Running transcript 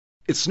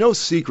It's no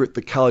secret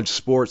that college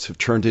sports have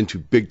turned into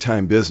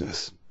big-time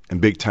business,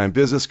 and big-time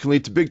business can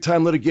lead to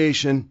big-time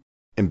litigation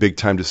and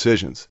big-time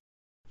decisions.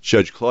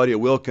 Judge Claudia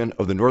Wilken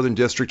of the Northern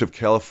District of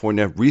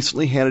California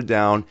recently handed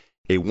down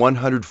a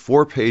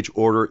 104-page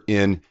order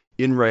in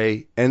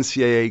re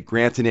NCAA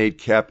grant and aid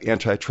cap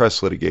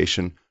antitrust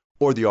litigation,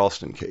 or the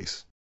Alston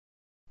case.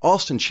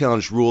 Alston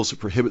challenged rules that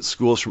prohibit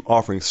schools from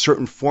offering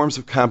certain forms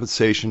of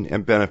compensation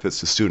and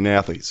benefits to student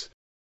athletes.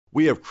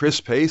 We have Chris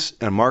Pace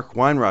and Mark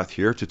Weinroth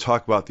here to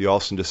talk about the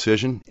Alston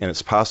decision and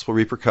its possible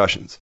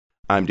repercussions.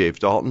 I'm Dave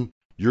Dalton.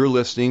 You're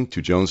listening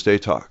to Jones Day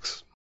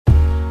Talks.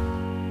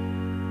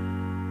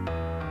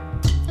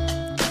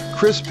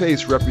 Chris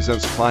Pace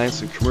represents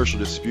clients in commercial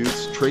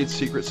disputes, trade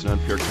secrets and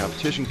unfair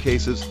competition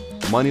cases,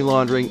 money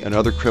laundering and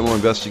other criminal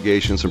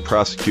investigations and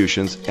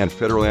prosecutions, and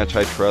federal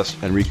antitrust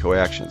and RICO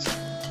actions.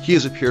 He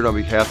has appeared on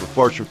behalf of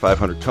Fortune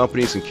 500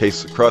 companies in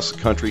cases across the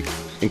country,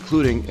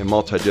 including in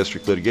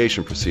multi-district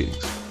litigation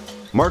proceedings.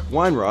 Mark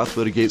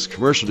Weinroth litigates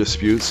commercial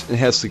disputes and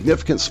has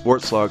significant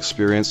sports law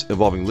experience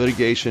involving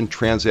litigation,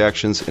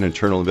 transactions, and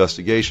internal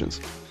investigations.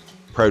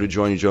 Prior to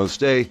joining Jones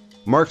Day,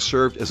 Mark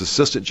served as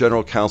Assistant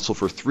General Counsel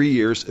for 3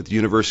 years at the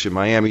University of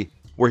Miami,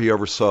 where he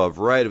oversaw a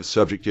variety of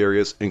subject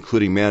areas,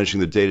 including managing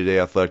the day-to-day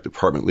athletic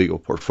department legal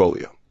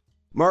portfolio.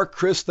 Mark,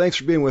 Chris, thanks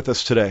for being with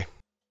us today.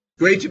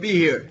 Great to be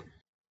here.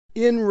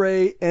 In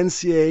re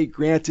NCAA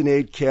grant and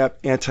aid cap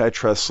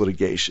antitrust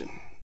litigation,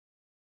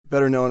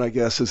 better known, I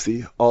guess, as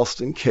the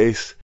Alston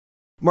case.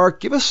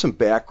 Mark, give us some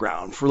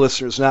background for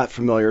listeners not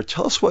familiar.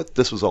 Tell us what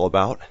this was all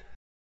about.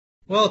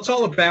 Well, it's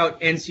all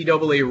about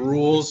NCAA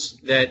rules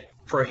that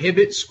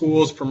prohibit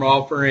schools from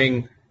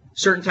offering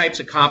certain types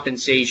of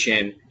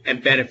compensation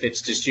and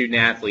benefits to student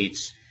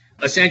athletes.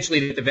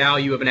 Essentially, that the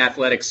value of an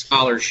athletic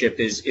scholarship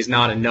is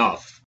not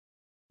enough.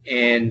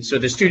 And so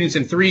the students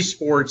in 3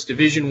 sports,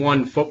 Division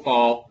I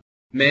football,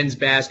 men's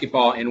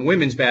basketball, and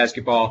women's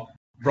basketball,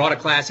 brought a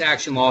class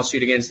action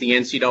lawsuit against the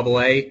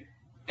NCAA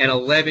and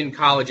 11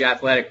 college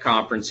athletic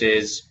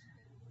conferences,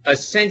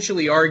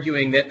 essentially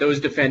arguing that those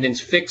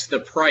defendants fixed the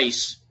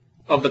price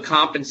of the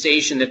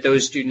compensation that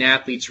those student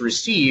athletes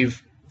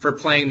receive for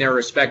playing their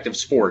respective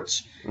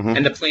sports. Mm-hmm.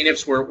 And the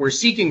plaintiffs were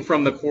seeking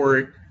from the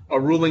court a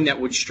ruling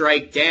that would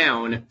strike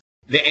down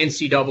the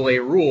NCAA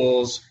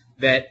rules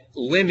that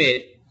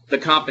limit the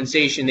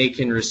compensation they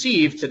can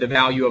receive to the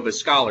value of a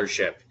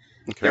scholarship.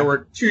 Okay. There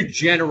were 2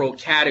 general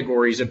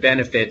categories of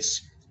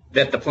benefits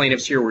that the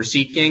plaintiffs here were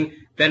seeking: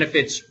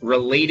 benefits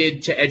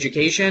related to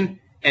education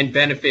and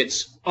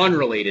benefits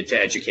unrelated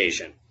to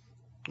education.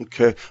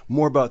 Okay,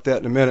 more about that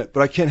in a minute,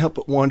 but I can't help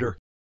but wonder,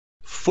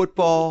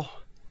 football,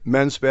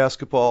 men's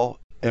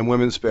basketball, and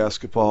women's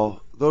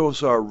basketball,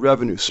 those are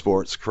revenue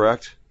sports,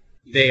 correct?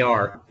 They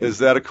are. Is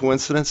that a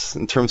coincidence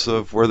in terms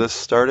of where this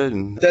started?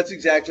 And that's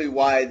exactly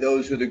why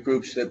those are the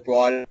groups that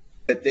brought it.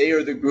 That they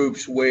are the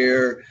groups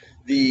where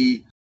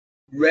the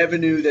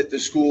revenue that the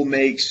school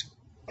makes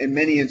in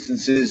many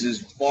instances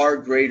is far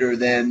greater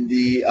than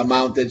the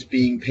amount that's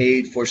being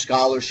paid for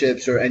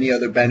scholarships or any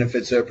other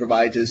benefits that are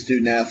provided to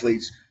student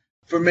athletes.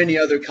 For many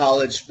other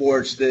college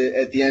sports,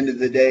 at the end of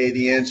the day,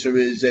 the answer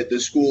is that the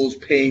schools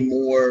pay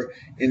more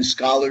in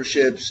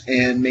scholarships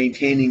and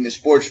maintaining the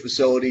sports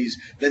facilities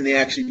than they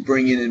actually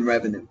bring in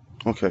revenue.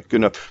 Okay, good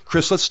enough.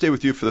 Chris, let's stay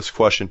with you for this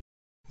question.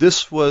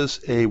 This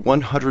was a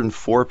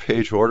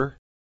 104-page order.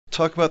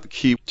 Talk about the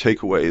key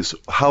takeaways.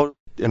 How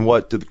and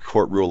what did the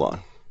court rule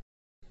on?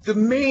 The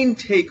main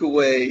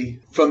takeaway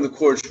from the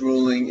court's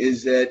ruling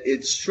is that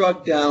it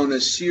struck down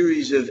a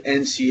series of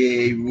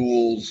NCAA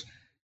rules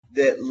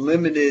that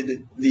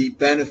limited the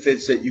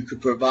benefits that you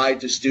could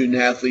provide to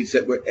student athletes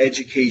that were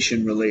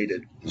education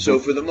related. Mm-hmm. So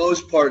for the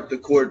most part, the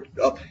court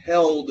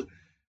upheld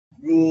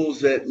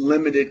rules that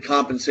limited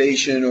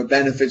compensation or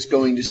benefits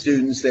going to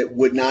students that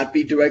would not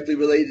be directly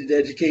related to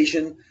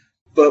education.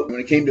 But when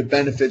it came to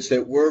benefits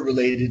that were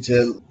related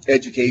to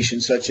education,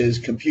 such as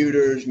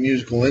computers,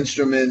 musical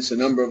instruments, a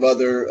number of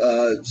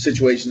other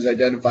situations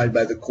identified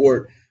by the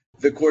court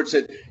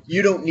said,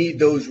 you don't need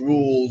those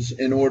rules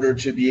in order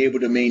to be able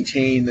to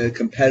maintain the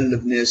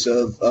competitiveness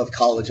of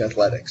college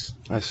athletics.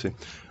 I see.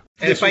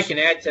 And if I can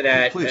add to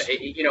that,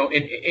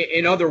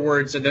 in other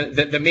words,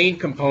 the main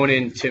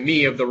component to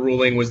me of the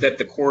ruling was that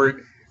the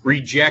court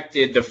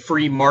rejected the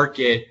free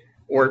market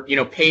or,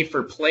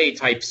 pay-for-play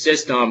type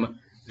system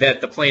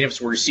that the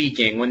plaintiffs were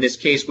seeking. When this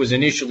case was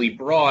initially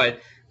brought,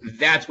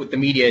 that's what the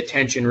media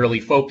attention really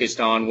focused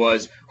on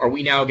was, are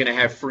we now going to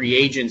have free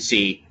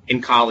agency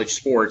in college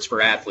sports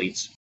for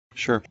athletes?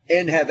 Sure.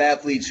 And have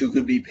athletes who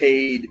could be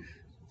paid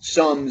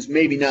sums,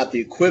 maybe not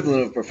the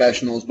equivalent of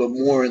professionals, but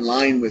more in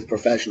line with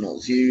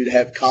professionals. You'd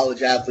have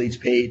college athletes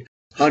paid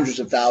hundreds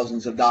of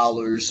thousands of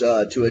dollars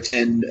to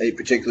attend a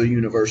particular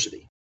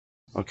university.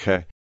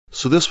 Okay.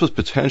 So this was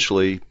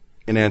potentially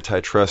an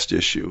antitrust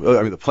issue.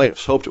 I mean, the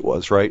plaintiffs hoped it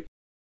was, right?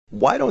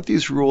 Why don't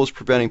these rules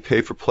preventing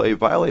pay-for-play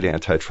violate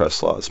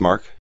antitrust laws,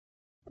 Mark?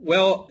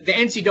 Well, the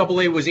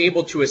NCAA was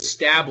able to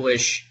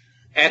establish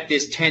at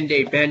this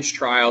 10-day bench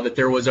trial that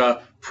there was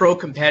a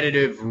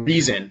pro-competitive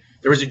reason.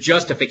 There was a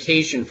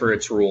justification for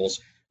its rules.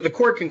 The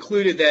court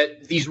concluded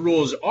that these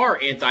rules are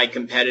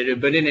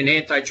anti-competitive, but in an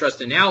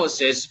antitrust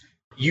analysis,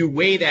 you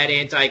weigh that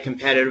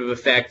anti-competitive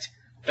effect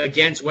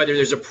against whether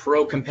there's a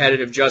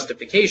pro-competitive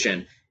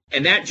justification.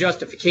 And that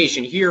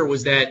justification here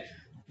was that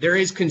there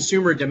is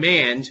consumer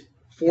demand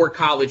for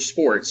college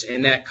sports,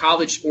 and that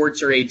college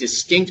sports are a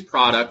distinct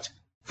product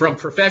from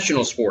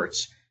professional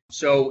sports.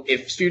 So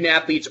if student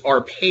athletes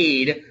are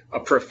paid a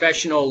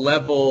professional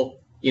level,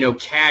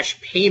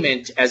 cash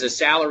payment as a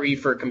salary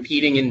for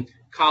competing in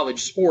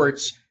college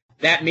sports,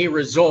 that may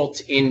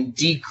result in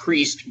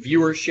decreased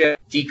viewership,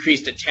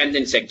 decreased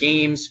attendance at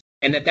games,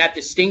 and that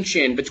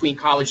distinction between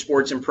college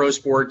sports and pro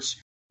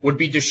sports would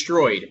be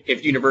destroyed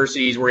if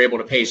universities were able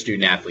to pay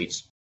student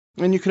athletes.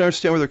 And you can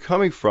understand where they're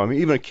coming from.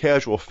 Even a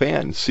casual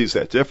fan sees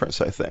that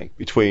difference, I think,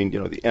 between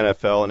the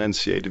NFL and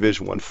NCAA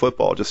Division I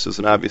football, just as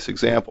an obvious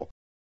example.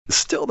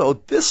 Still, though,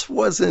 this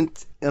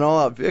wasn't an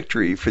all-out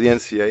victory for the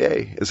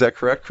NCAA. Is that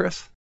correct,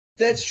 Chris?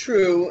 That's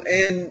true,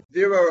 and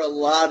there are a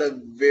lot of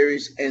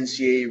various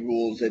NCAA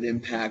rules that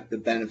impact the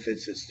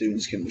benefits that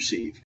students can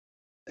receive.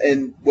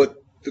 And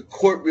what the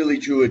court really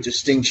drew a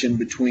distinction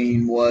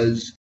between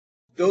was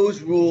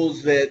those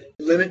rules that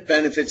limit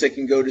benefits that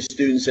can go to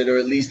students that are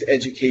at least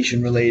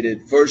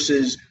education-related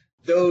versus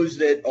those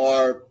that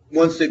are,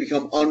 once they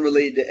become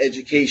unrelated to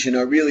education,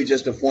 are really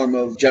just a form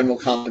of general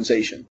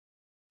compensation.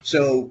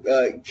 So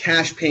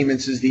cash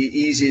payments is the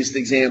easiest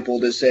example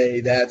to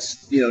say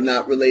that's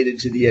not related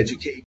to the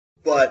education.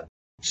 But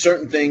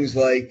certain things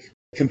like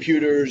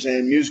computers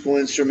and musical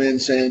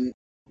instruments and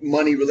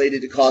money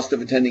related to cost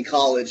of attending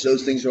college,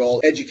 those things are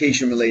all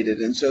education related.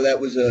 And so that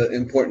was an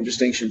important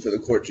distinction for the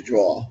court to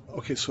draw.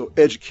 Okay, so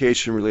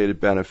education related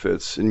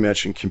benefits, and you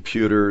mentioned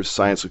computers,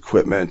 science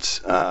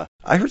equipment. I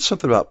heard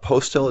something about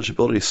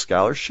post-eligibility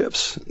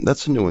scholarships.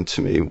 That's a new one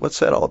to me. What's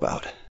that all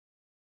about?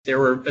 There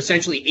were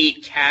essentially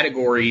 8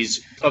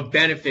 categories of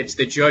benefits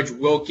that Judge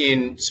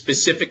Wilkin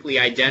specifically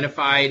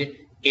identified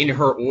in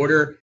her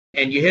order.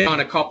 And you hit on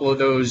a couple of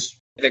those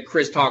that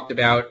Chris talked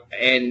about.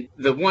 And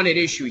the one at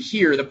issue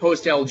here, the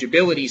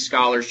post-eligibility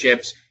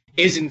scholarships,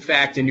 is in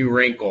fact a new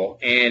wrinkle.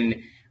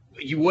 And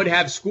you would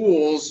have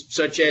schools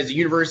such as the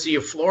University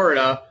of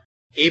Florida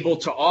able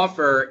to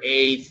offer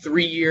a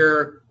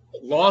 3-year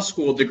law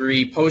school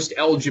degree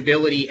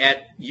post-eligibility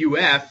at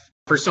UF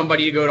for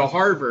somebody to go to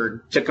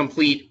Harvard to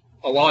complete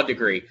a law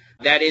degree.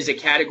 That is a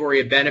category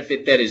of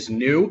benefit that is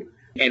new,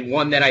 and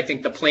one that I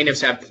think the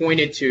plaintiffs have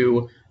pointed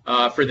to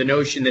for the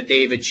notion that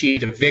they've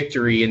achieved a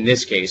victory in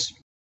this case.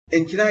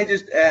 And can I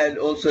just add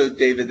also,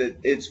 David, that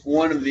it's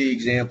one of the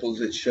examples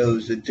that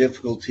shows the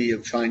difficulty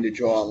of trying to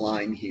draw a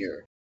line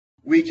here.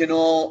 We can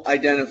all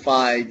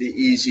identify the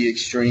easy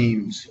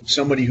extremes.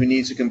 Somebody who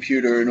needs a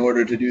computer in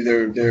order to do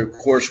their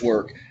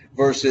coursework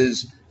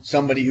versus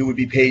somebody who would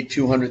be paid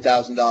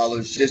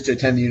 $200,000 just to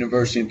attend the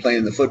university and play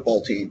in the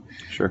football team.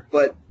 Sure.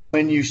 But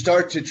when you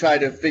start to try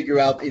to figure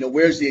out,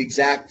 where's the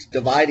exact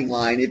dividing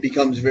line, it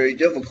becomes very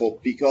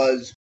difficult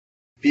because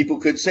people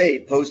could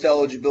say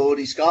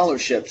post-eligibility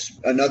scholarships.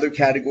 Another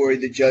category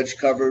the judge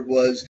covered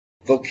was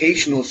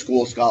vocational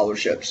school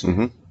scholarships.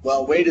 Mm-hmm.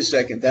 Well, wait a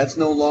second. That's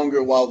no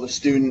longer while the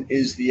student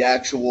is the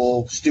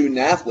actual student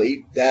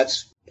athlete.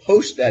 That's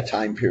post that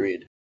time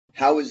period.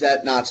 How is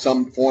that not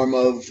some form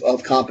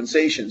of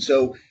compensation?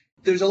 So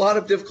there's a lot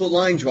of difficult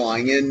line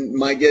drawing, and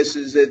my guess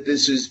is that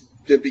this is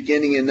the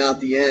beginning and not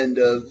the end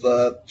of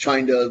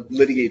trying to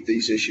litigate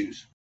these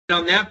issues.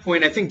 On that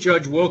point, I think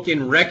Judge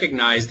Wilkin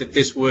recognized that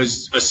this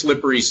was a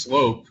slippery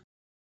slope.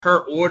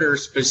 Her order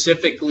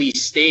specifically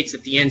states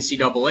that the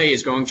NCAA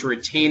is going to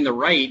retain the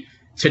right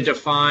to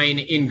define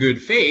in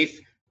good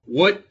faith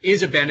what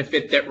is a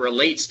benefit that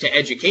relates to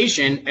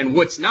education and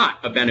what's not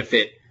a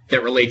benefit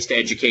that relates to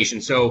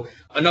education. So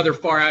another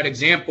far out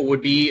example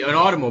would be an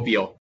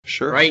automobile.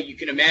 Sure. Right? You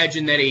can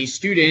imagine that a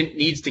student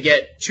needs to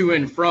get to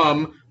and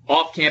from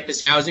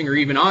off-campus housing or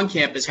even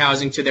on-campus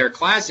housing to their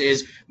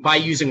classes by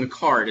using a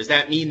car. Does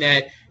that mean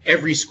that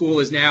every school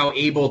is now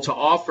able to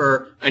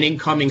offer an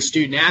incoming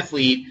student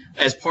athlete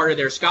as part of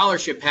their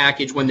scholarship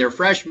package when they're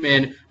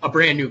freshmen a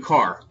brand new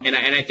car? And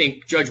I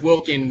think Judge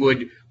Wilkin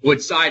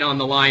would side on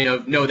the line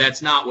of, no,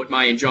 that's not what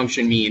my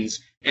injunction means.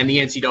 And the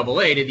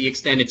NCAA, to the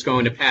extent it's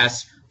going to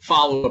pass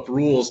follow-up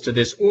rules to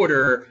this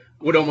order,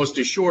 would almost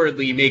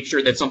assuredly make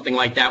sure that something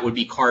like that would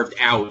be carved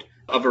out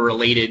of a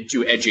related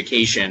to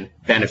education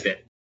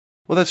benefit.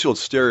 Well, that's the old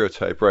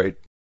stereotype, right?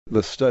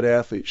 The stud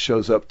athlete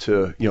shows up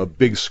to,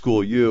 big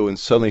school U, and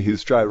suddenly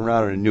he's driving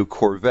around in a new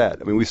Corvette.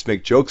 I mean, we used to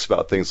make jokes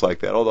about things like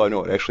that, although I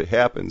know it actually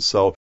happens.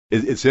 So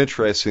it's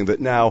interesting that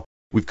now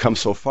we've come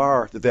so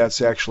far that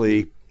that's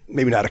actually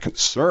maybe not a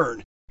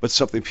concern, but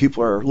something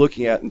people are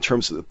looking at in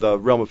terms of the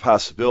realm of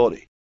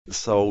possibility.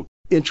 So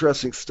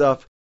interesting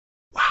stuff.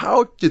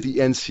 How did the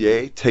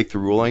NCAA take the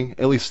ruling,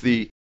 at least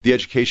the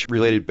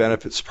education-related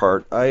benefits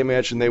part? I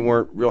imagine they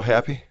weren't real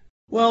happy.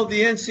 Well,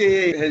 the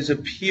NCAA has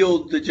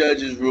appealed the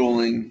judge's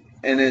ruling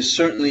and has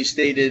certainly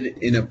stated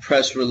in a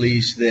press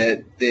release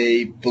that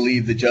they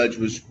believe the judge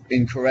was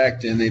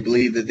incorrect and they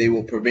believe that they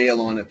will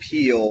prevail on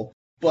appeal.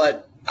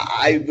 But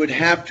I would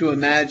have to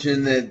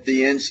imagine that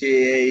the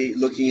NCAA,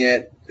 looking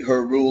at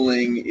her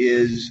ruling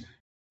is,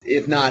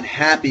 if not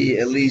happy,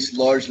 at least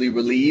largely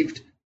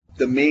relieved.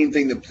 The main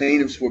thing the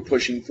plaintiffs were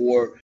pushing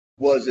for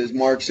was, as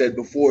Mark said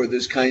before,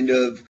 this kind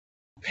of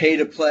pay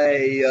to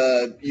play,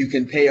 you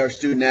can pay our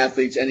student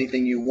athletes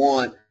anything you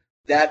want.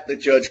 That the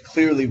judge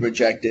clearly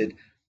rejected.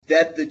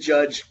 That the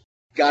judge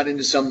got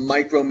into some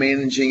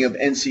micromanaging of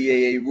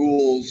NCAA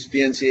rules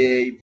the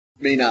NCAA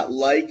may not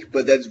like,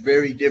 but that's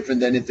very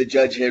different than if the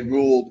judge had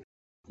ruled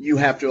you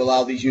have to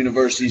allow these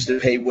universities to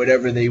pay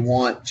whatever they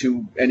want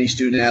to any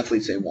student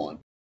athletes they want.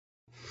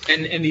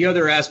 And the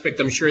other aspect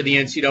I'm sure the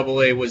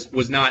NCAA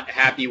was not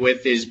happy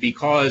with is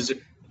because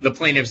the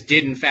plaintiffs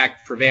did in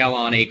fact prevail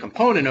on a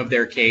component of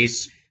their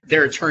case,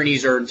 their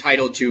attorneys are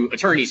entitled to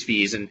attorney's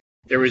fees. And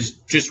there was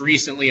just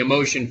recently a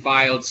motion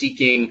filed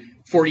seeking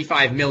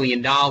 $45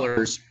 million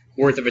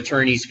worth of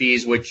attorney's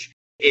fees, which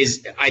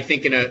is, I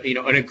think, an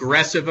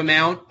aggressive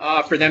amount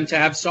for them to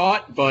have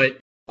sought, but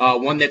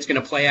one that's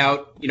going to play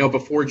out,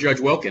 before Judge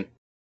Wilkin.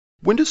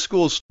 When do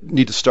schools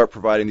need to start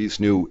providing these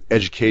new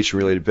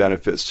education-related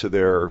benefits to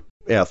their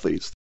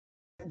athletes?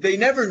 They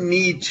never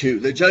need to.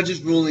 The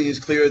judge's ruling is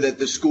clear that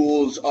the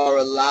schools are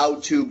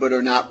allowed to but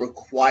are not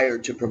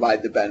required to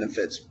provide the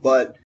benefits.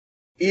 But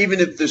even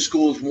if the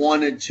schools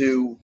wanted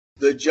to,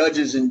 the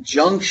judge's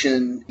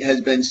injunction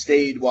has been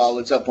stayed while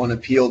it's up on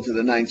appeal to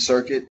the Ninth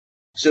Circuit.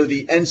 So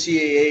the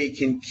NCAA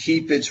can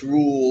keep its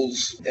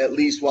rules at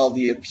least while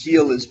the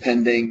appeal is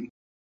pending.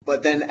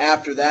 But then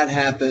after that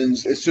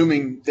happens,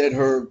 assuming that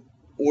her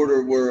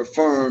order were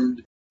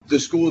affirmed, the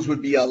schools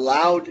would be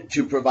allowed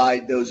to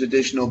provide those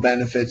additional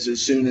benefits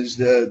as soon as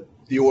the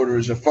order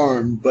is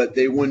affirmed, but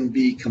they wouldn't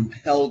be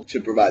compelled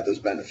to provide those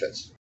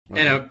benefits.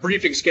 And a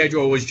briefing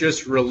schedule was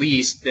just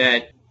released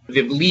that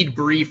the lead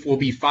brief will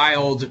be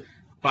filed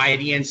by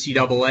the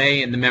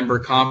NCAA and the member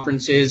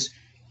conferences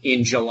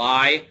in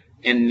July,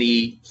 and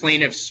the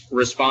plaintiff's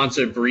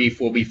responsive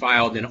brief will be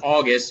filed in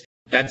August.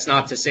 That's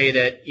not to say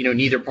that,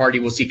 neither party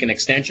will seek an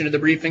extension of the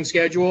briefing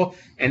schedule.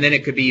 And then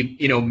it could be,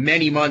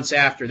 many months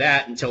after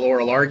that until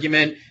oral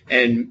argument,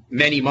 and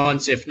many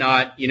months, if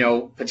not,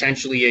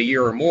 potentially a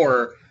year or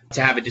more,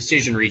 to have a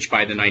decision reached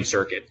by the Ninth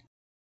Circuit.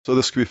 So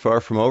this could be far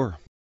from over.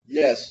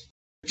 Yes.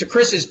 To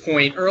Chris's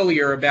point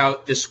earlier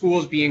about the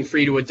schools being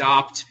free to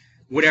adopt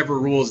whatever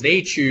rules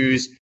they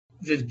choose,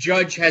 the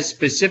judge has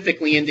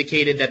specifically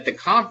indicated that the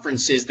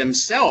conferences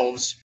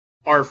themselves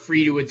are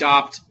free to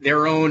adopt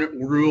their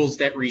own rules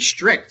that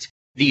restrict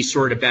these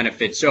sort of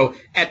benefits. So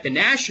at the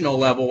national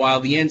level, while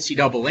the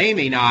NCAA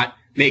may not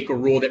make a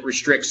rule that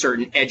restricts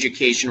certain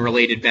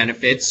education-related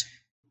benefits,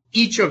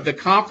 each of the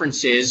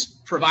conferences,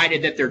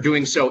 provided that they're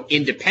doing so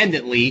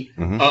independently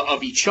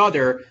of each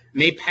other,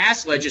 may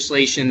pass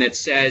legislation that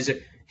says,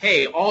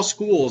 hey, all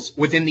schools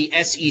within the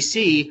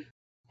SEC,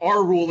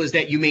 our rule is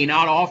that you may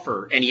not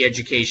offer any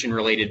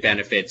education-related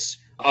benefits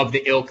of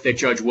the ilk that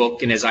Judge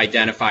Wilkin has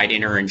identified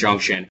in her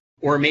injunction,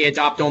 or may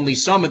adopt only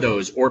some of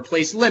those, or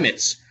place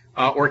limits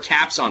or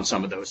caps on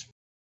some of those.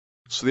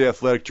 So the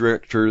athletic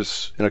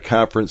directors in a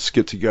conference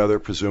get together,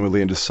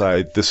 presumably, and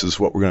decide this is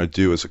what we're going to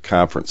do as a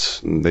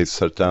conference, and they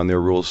set down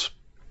their rules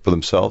for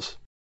themselves?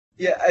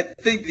 Yeah, I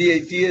think the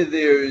idea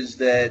there is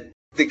that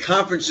the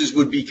conferences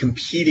would be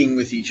competing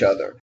with each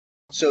other.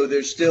 So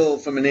there's still,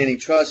 from an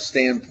antitrust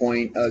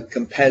standpoint, a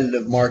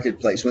competitive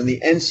marketplace. When the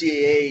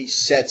NCAA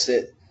sets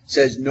it,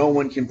 says no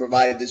one can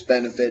provide this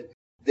benefit,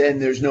 then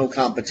there's no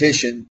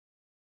competition.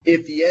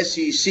 If the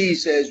SEC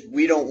says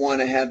we don't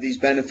want to have these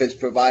benefits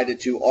provided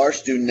to our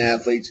student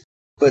athletes,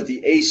 but the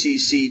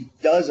ACC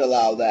does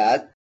allow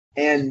that,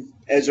 and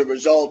as a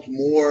result,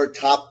 more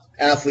top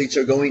athletes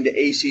are going to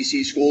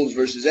ACC schools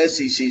versus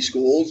SEC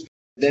schools,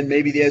 then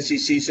maybe the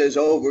SEC says,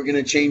 we're going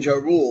to change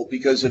our rule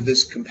because of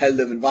this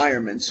competitive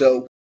environment.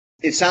 So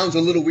it sounds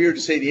a little weird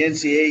to say the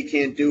NCAA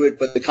can't do it,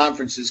 but the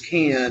conferences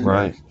can.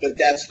 Right. But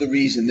that's the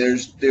reason.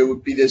 There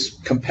would be this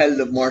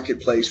competitive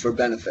marketplace for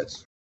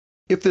benefits.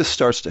 If this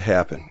starts to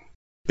happen,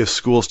 if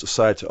schools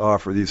decide to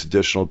offer these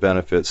additional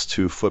benefits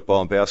to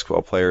football and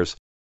basketball players,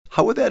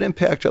 how would that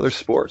impact other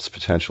sports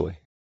potentially?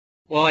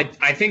 Well,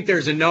 I think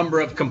there's a number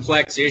of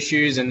complex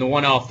issues, and the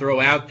one I'll throw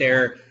out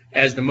there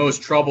as the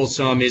most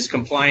troublesome is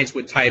compliance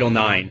with Title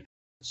IX.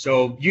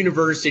 So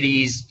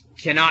universities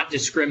cannot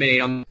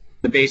discriminate on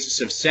the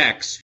basis of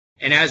sex,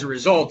 and as a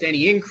result,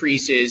 any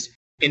increases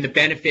in the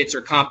benefits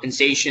or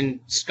compensation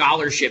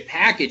scholarship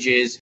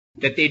packages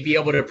that they'd be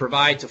able to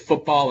provide to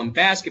football and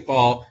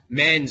basketball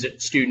men's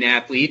student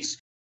athletes,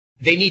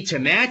 they need to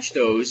match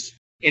those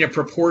in a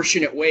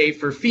proportionate way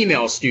for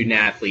female student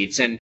athletes.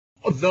 And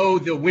although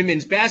the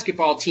women's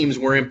basketball teams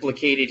were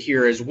implicated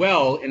here as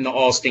well in the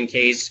Alston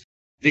case,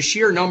 the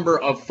sheer number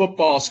of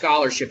football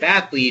scholarship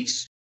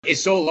athletes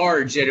is so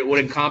large that it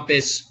would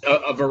encompass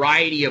a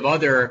variety of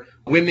other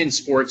women's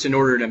sports in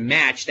order to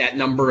match that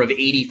number of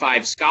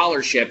 85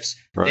 scholarships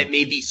that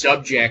may be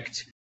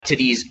subject to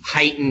these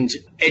heightened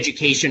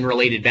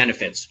education-related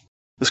benefits.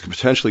 This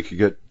could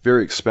get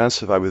very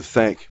expensive, I would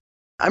think.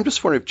 I'm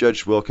just wondering if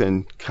Judge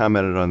Wilkin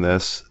commented on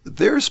this.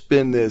 There's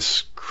been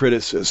this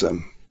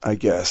criticism, I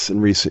guess, in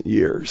recent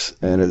years,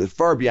 and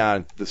far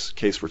beyond this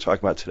case we're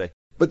talking about today,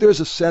 But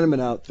there's a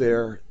sentiment out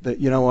there that,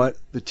 you know what,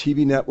 the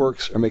TV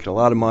networks are making a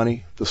lot of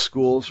money, the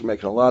schools are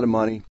making a lot of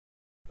money,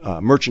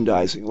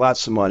 merchandising,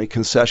 lots of money,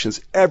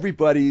 concessions,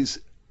 everybody's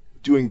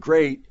doing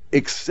great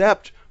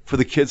except for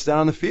the kids down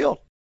on the field.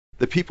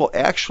 The people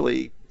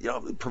actually,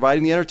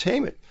 providing the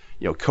entertainment.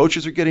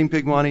 Coaches are getting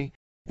big money.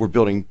 We're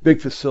building big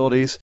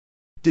facilities.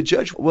 Did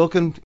Judge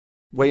Wilkin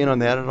weigh in on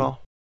that at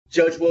all?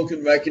 Judge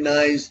Wilkin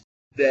recognized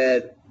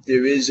that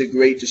there is a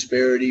great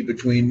disparity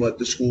between what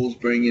the schools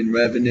bring in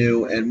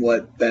revenue and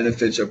what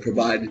benefits are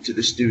provided to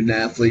the student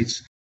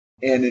athletes,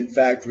 and in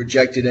fact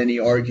rejected any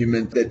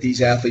argument that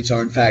these athletes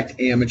are in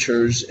fact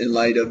amateurs in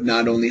light of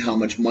not only how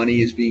much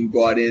money is being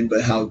brought in,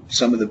 but how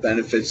some of the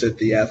benefits that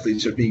the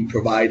athletes are being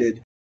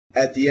provided.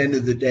 At the end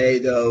of the day,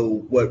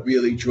 though, what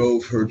really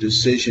drove her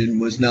decision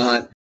was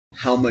not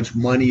how much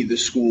money the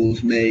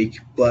schools make,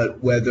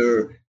 but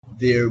whether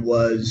there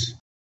was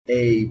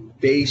a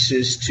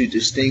basis to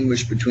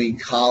distinguish between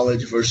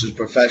college versus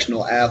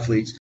professional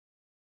athletes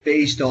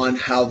based on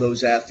how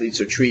those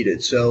athletes are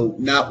treated. So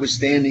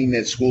notwithstanding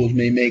that schools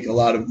may make a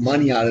lot of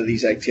money out of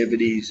these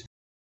activities,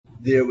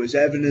 there was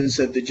evidence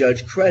that the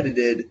judge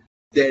credited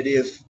that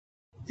if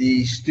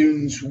the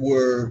students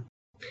were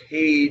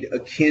paid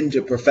akin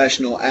to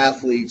professional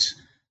athletes,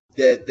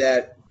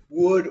 that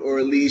would, or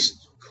at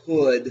least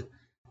could,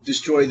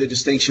 destroy the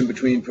distinction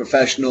between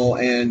professional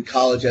and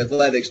college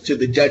athletics to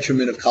the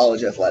detriment of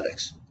college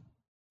athletics.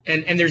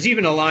 And there's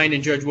even a line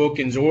in Judge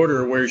Wilkin's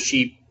order where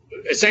she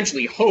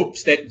essentially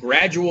hopes that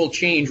gradual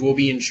change will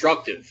be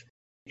instructive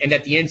and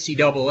that the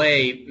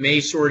NCAA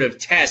may sort of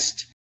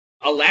test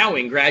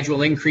allowing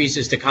gradual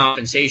increases to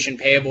compensation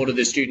payable to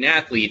the student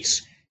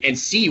athletes and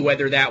see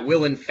whether that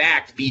will in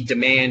fact be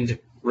demand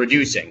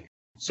reducing.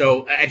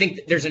 So I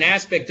think there's an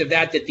aspect of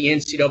that the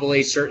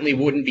NCAA certainly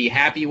wouldn't be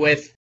happy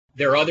with.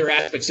 There are other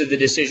aspects of the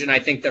decision, I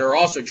think, that are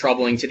also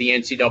troubling to the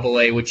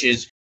NCAA, which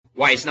is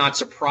why it's not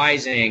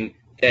surprising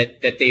that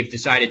they've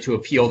decided to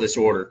appeal this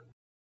order.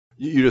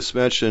 You just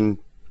mentioned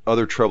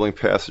other troubling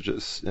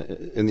passages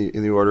in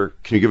the order.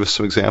 Can you give us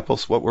some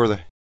examples? What were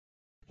they?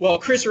 Well,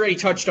 Chris already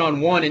touched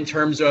on one in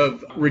terms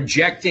of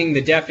rejecting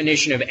the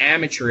definition of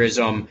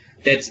amateurism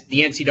that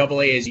the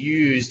NCAA has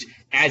used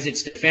as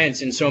its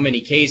defense in so many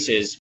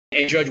cases.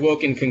 And Judge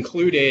Wilkin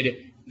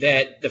concluded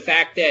that the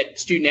fact that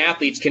student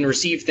athletes can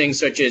receive things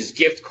such as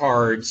gift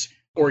cards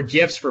or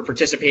gifts for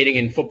participating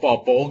in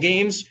football bowl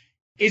games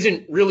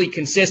isn't really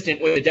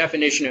consistent with the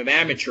definition of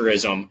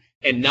amateurism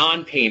and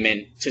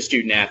non-payment to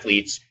student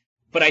athletes.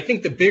 But I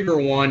think the bigger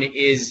one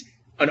is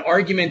an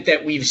argument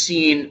that we've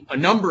seen a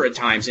number of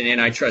times in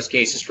antitrust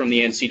cases from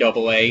the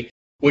NCAA,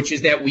 which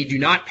is that we do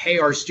not pay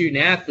our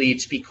student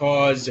athletes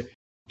because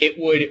it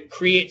would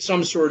create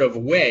some sort of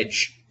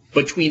wedge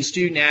between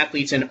student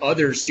athletes and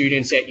other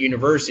students at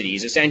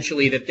universities,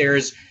 essentially that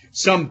there's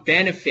some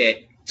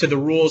benefit to the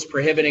rules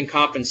prohibiting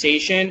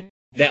compensation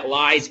that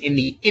lies in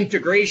the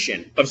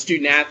integration of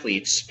student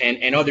athletes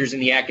and others in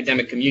the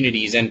academic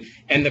communities. And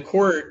the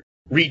court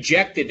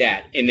rejected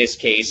that in this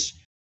case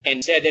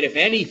and said that if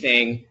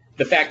anything,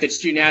 the fact that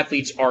student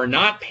athletes are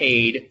not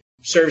paid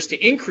serves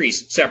to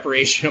increase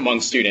separation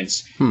among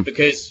students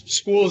because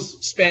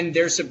schools spend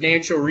their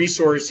substantial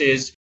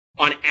resources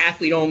on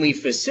athlete-only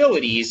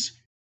facilities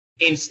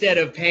instead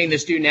of paying the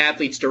student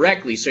athletes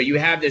directly. So you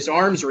have this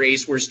arms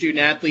race where student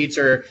athletes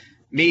are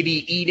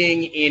maybe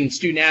eating in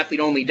student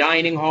athlete-only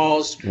dining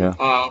halls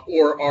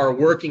or are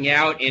working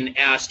out in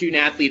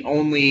student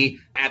athlete-only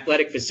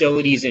athletic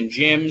facilities and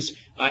gyms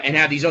and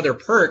have these other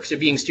perks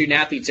of being student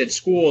athletes at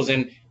schools,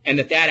 and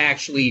that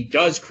actually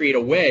does create a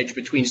wedge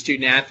between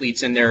student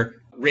athletes and their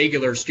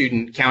regular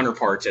student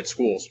counterparts at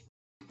schools.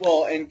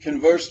 Well, and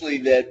conversely,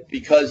 that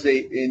because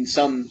they, in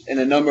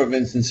a number of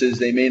instances,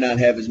 they may not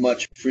have as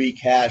much free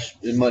cash,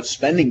 as much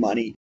spending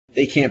money,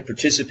 they can't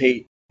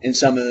participate in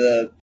some of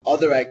the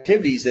other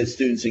activities that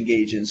students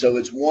engage in. So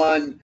it's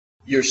one,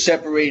 you're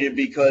separated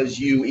because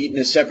you eat in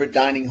a separate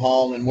dining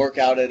hall and work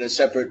out at a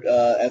separate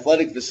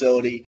athletic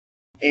facility,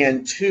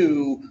 and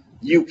two,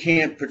 you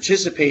can't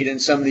participate in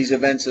some of these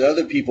events that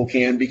other people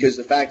can because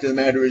the fact of the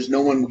matter is no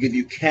one will give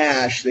you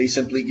cash. They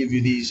simply give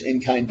you these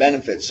in-kind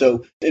benefits.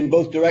 So in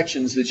both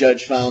directions, the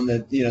judge found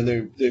that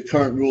the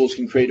current rules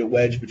can create a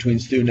wedge between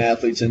student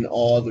athletes and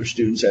all other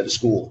students at a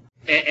school.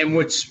 And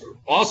what's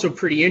also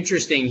pretty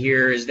interesting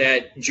here is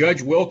that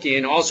Judge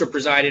Wilkin also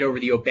presided over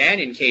the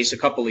O'Bannon case a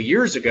couple of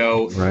years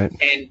ago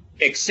and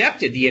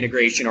accepted the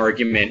integration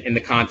argument in the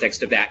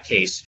context of that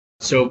case.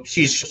 So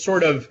she's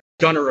sort of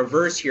done a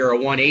reverse here, a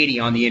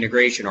 180 on the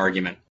integration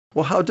argument.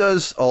 Well, how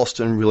does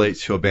Alston relate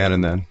to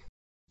O'Bannon then?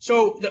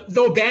 So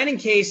the O'Bannon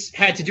case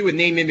had to do with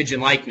name, image,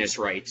 and likeness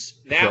rights.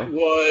 That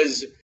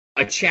was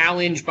a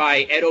challenge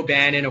by Ed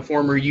O'Bannon, a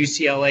former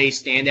UCLA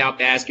standout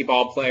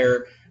basketball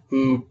player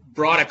who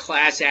brought a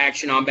class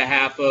action on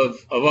behalf of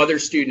other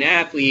student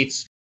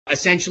athletes,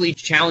 essentially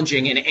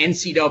challenging an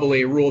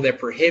NCAA rule that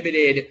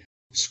prohibited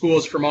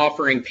schools from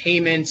offering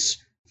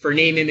payments for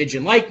name, image,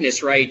 and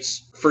likeness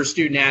rights for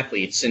student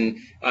athletes. And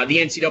the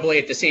NCAA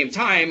at the same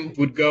time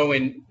would go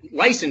and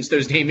license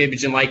those name,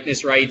 image, and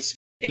likeness rights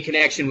in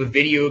connection with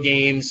video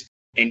games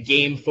and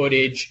game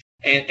footage.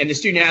 And the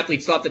student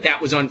athletes thought that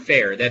that was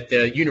unfair, that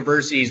the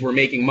universities were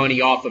making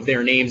money off of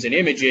their names and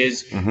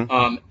images,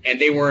 and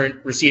they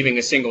weren't receiving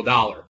a single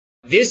dollar.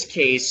 This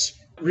case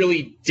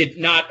really did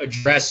not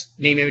address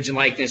name, image, and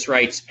likeness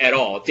rights at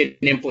all. It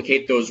didn't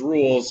implicate those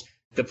rules.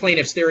 The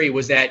plaintiff's theory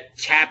was that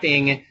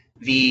capping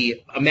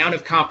the amount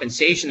of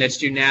compensation that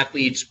student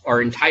athletes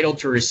are entitled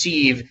to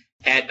receive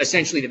at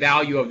essentially the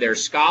value of their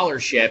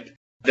scholarship,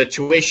 the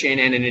tuition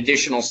and an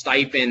additional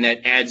stipend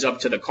that adds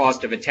up to the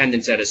cost of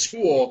attendance at a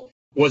school,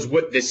 was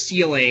what the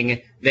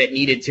ceiling that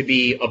needed to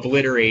be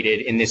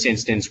obliterated in this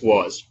instance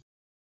was.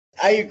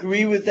 I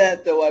agree with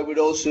that, though I would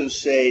also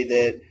say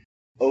that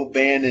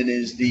O'Bannon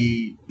is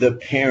the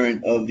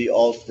parent of the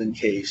Alston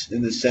case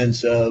in the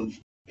sense of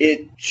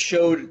it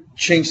showed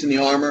chinks in the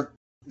armor.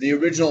 The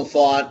original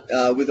thought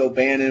with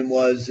O'Bannon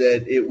was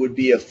that it would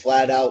be a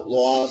flat-out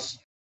loss.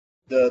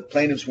 The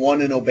plaintiffs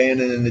won in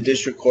O'Bannon in the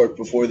district court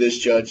before this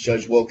judge,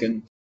 Judge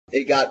Wilkin.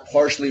 It got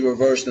partially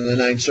reversed in the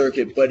Ninth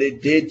Circuit, but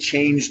it did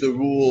change the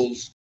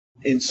rules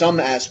in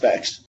some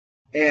aspects.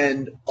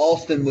 And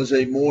Alston was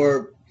a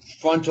more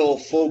frontal,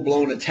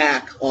 full-blown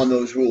attack on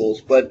those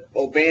rules. But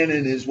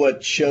O'Bannon is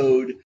what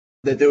showed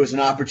that there was an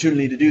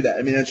opportunity to do that.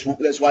 I mean,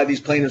 that's why these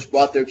plaintiffs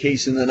brought their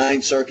case in the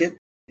Ninth Circuit.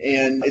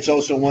 And it's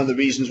also one of the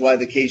reasons why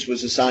the case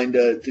was assigned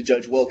to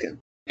Judge Wilkin.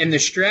 And the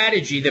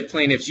strategy that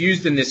plaintiffs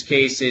used in this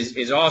case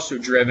is also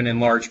driven in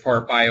large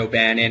part by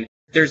O'Bannon.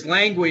 There's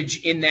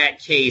language in that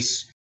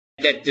case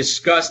that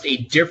discussed a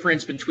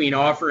difference between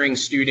offering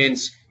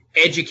students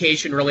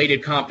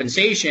education-related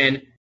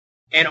compensation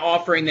and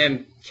offering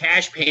them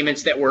cash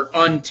payments that were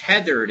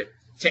untethered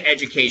to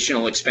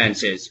educational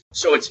expenses.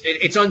 So it's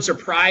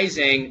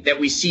unsurprising that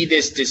we see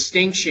this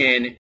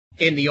distinction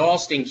in the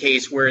Alston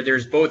case where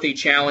there's both a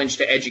challenge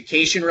to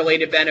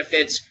education-related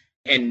benefits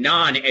and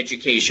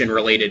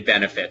non-education-related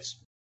benefits.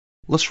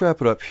 Let's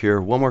wrap it up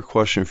here. One more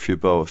question for you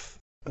both.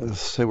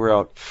 Say we're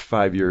out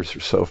 5 years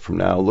or so from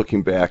now,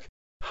 looking back.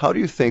 How do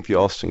you think the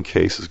Alston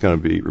case is going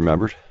to be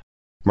remembered?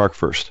 Mark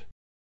first.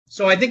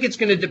 So I think it's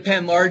going to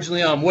depend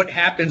largely on what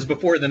happens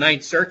before the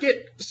Ninth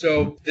Circuit.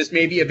 So this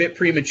may be a bit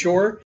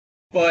premature,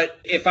 but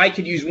if I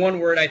could use one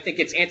word, I think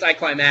it's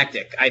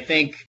anticlimactic. I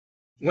think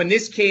when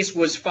this case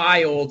was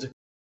filed,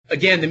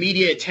 again, the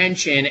media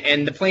attention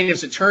and the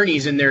plaintiff's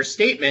attorneys in their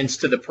statements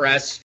to the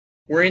press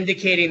were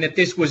indicating that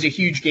this was a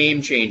huge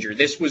game changer.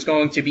 This was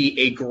going to be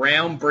a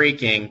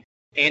groundbreaking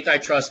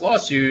antitrust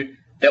lawsuit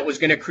that was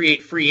going to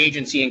create free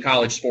agency in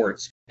college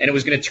sports, and it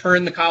was going to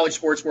turn the college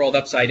sports world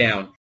upside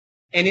down.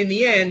 And in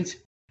the end,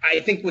 I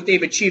think what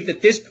they've achieved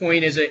at this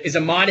point is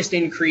a modest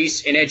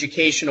increase in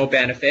educational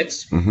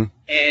benefits.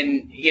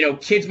 And,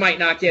 kids might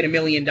not get $1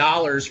 million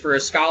for a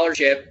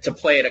scholarship to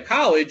play at a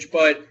college,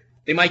 but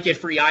they might get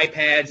free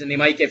iPads and they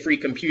might get free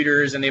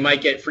computers and they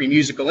might get free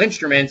musical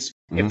instruments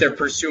if they're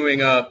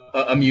pursuing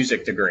a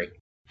music degree.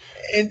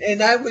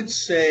 And I would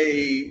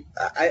say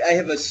I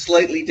have a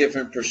slightly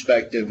different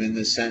perspective in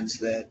the sense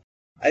that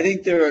I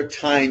think there are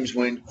times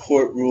when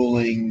court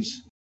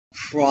rulings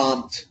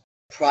prompt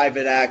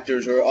private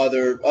actors or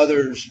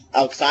others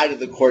outside of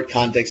the court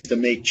context to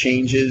make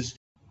changes.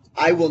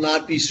 I will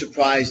not be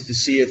surprised to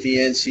see if the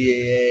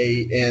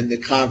NCAA and the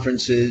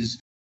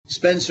conferences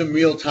spend some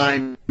real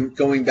time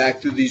going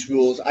back through these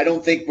rules. I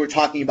don't think we're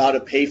talking about a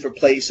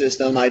pay-for-play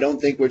system. I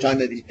don't think we're talking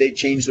that they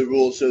change the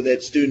rules so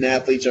that student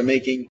athletes are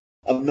making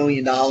 $1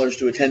 million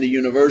to attend a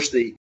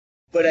university.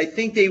 But I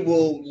think they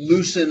will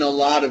loosen a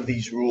lot of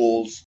these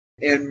rules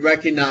and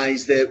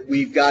recognize that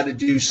we've got to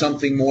do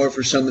something more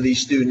for some of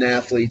these student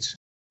athletes,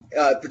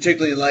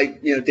 particularly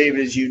like, David,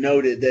 as you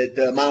noted, that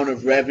the amount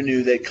of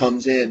revenue that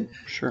comes in.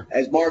 Sure.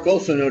 As Mark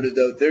also noted,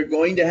 though, they're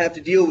going to have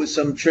to deal with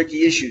some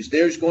tricky issues.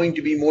 There's going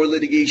to be more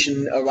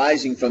litigation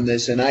arising from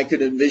this, and I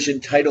could envision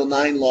Title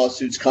IX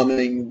lawsuits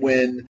coming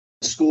when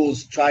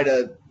schools try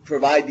to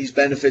provide these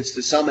benefits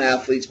to some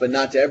athletes, but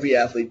not to every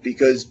athlete,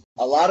 because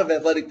a lot of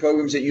athletic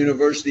programs at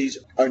universities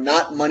are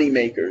not money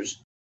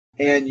makers,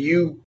 and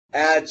you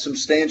add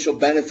substantial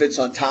benefits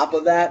on top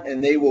of that,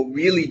 and they will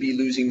really be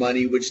losing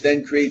money, which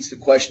then creates the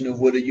question of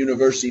would a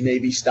university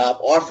maybe stop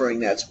offering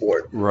that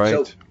sport.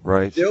 Right.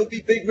 There'll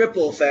be big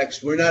ripple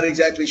effects. We're not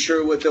exactly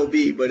sure what they'll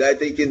be, but I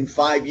think in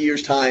 5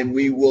 years' time,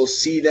 we will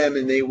see them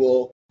and they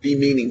will be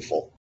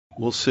meaningful.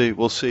 We'll see.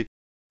 Well,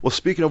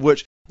 speaking of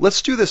which,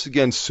 let's do this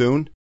again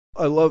soon.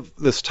 I love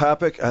this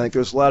topic. I think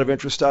there's a lot of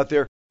interest out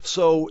there.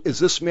 So is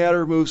this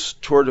matter moves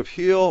toward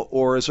appeal,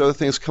 or as other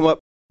things come up?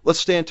 Let's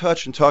stay in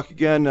touch and talk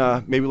again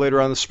maybe later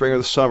on in the spring or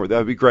the summer. That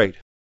would be great.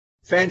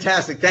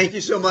 Fantastic. Thank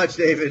you so much,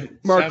 David.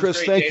 Mark,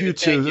 Chris, thank you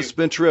too. This has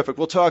been terrific.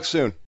 We'll talk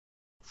soon.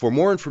 For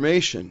more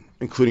information,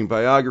 including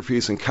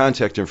biographies and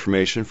contact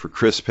information for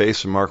Chris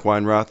Pace and Mark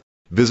Weinroth,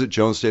 visit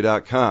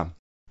jonesday.com.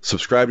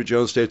 Subscribe to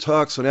Jones Day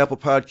Talks on Apple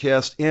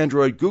Podcasts,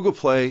 Android, Google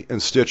Play, and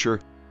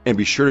Stitcher, and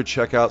be sure to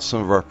check out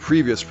some of our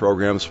previous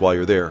programs while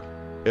you're there.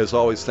 As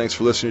always, thanks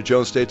for listening to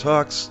Jones Day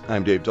Talks.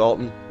 I'm Dave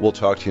Dalton. We'll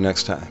talk to you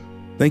next time.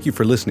 Thank you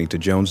for listening to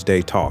Jones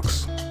Day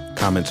Talks.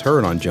 Comments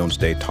heard on Jones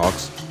Day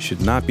Talks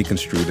should not be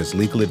construed as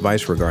legal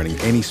advice regarding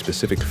any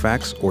specific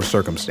facts or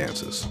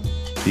circumstances.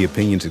 The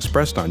opinions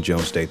expressed on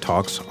Jones Day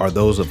Talks are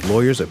those of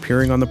lawyers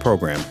appearing on the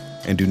program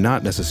and do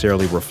not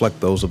necessarily reflect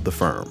those of the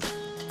firm.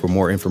 For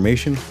more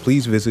information,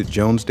 please visit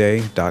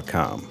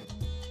jonesday.com.